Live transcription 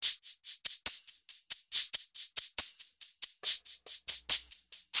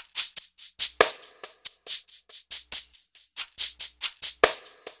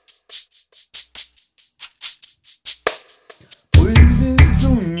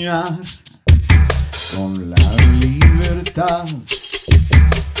soñar con la libertad.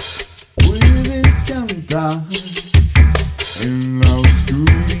 Puedes cantar en la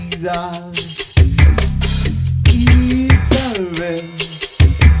oscuridad y tal vez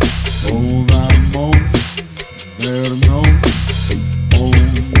podamos vernos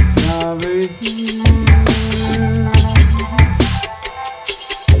otra vez.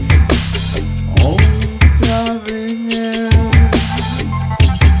 Otra vez.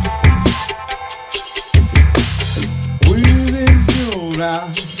 Puedes llorar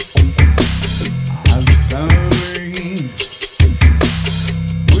hasta reír.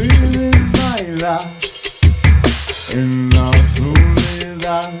 Puedes bailar en la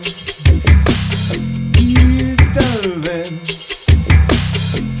soledad y tal vez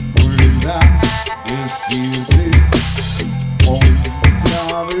pueda decirte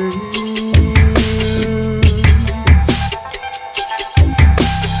otra vez.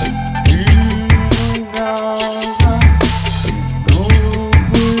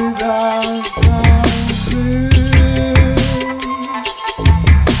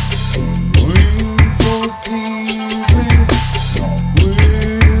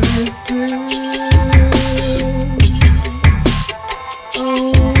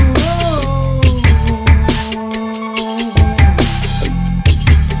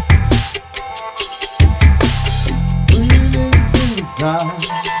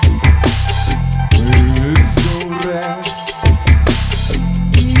 Puedes correr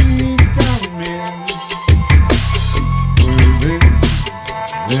y también puedes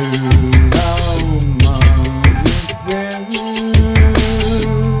ver amanecer.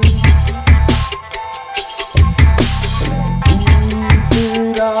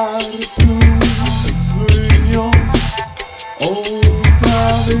 Recuperar tus sueños otra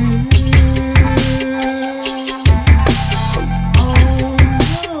vez.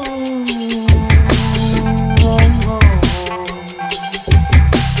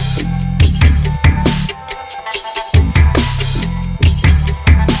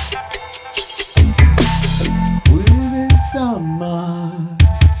 Amar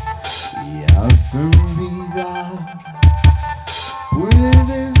y hasta olvidar,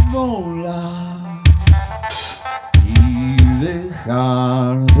 puedes volar y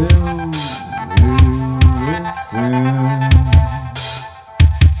dejar de obedecer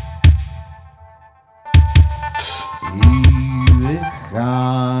y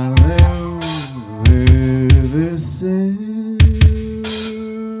dejar